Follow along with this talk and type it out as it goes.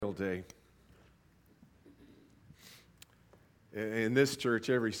Memorial Day. In this church,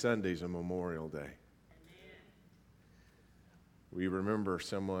 every Sunday is a Memorial Day. We remember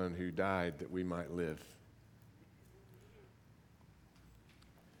someone who died that we might live.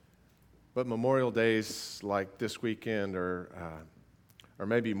 But Memorial Days like this weekend are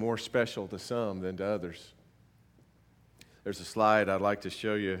maybe more special to some than to others. There's a slide I'd like to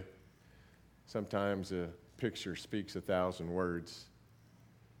show you. Sometimes a picture speaks 1,000 words.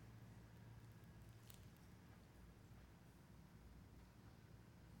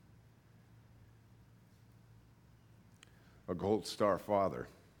 A Gold Star father.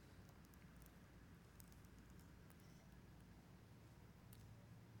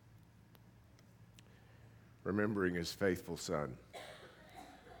 Remembering his faithful son.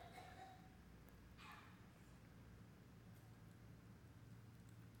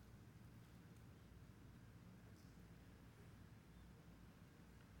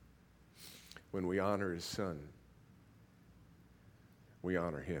 When we honor his son, we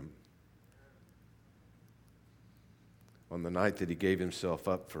honor him. On the night that he gave himself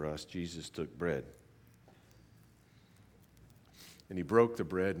up for us, Jesus took bread. And he broke the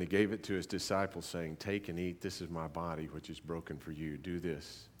bread and he gave it to his disciples, saying, "Take and eat. This is my body, which is broken for you. Do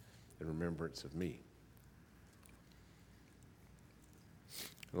this in remembrance of me."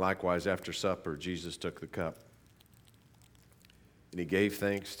 Likewise, after supper, Jesus took the cup. And he gave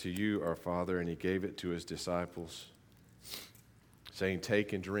thanks to you, our Father, and he gave it to his disciples, saying,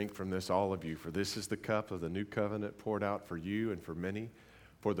 "Take and drink from this, all of you, for this is the cup of the new covenant poured out for you and for many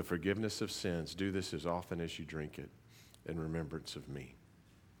for the forgiveness of sins. Do this as often as you drink it in remembrance of me."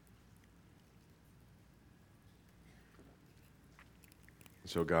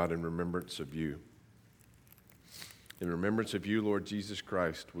 So, God, in remembrance of you, Lord Jesus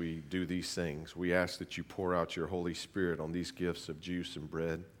Christ, we do these things. We ask that you pour out your Holy Spirit on these gifts of juice and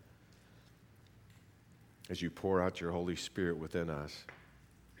bread. As you pour out your Holy Spirit within us.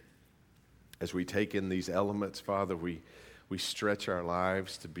 As we take in these elements, Father, we stretch our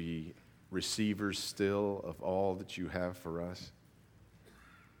lives to be receivers still of all that you have for us.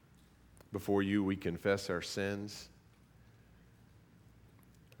 Before you, we confess our sins.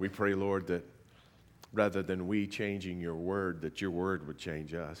 We pray, Lord, that rather than we changing your word, that your word would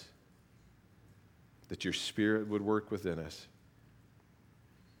change us. That your Spirit would work within us.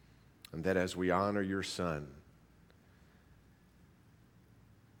 And that as we honor your Son,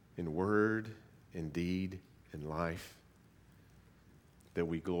 in word, in deed, in life, that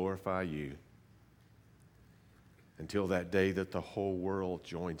we glorify you until that day that the whole world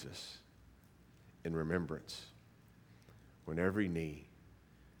joins us in remembrance, when every knee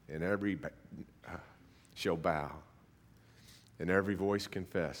and every shall bow and every voice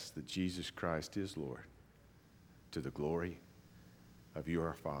confess that Jesus Christ is Lord, to the glory of you,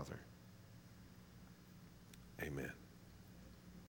 our Father.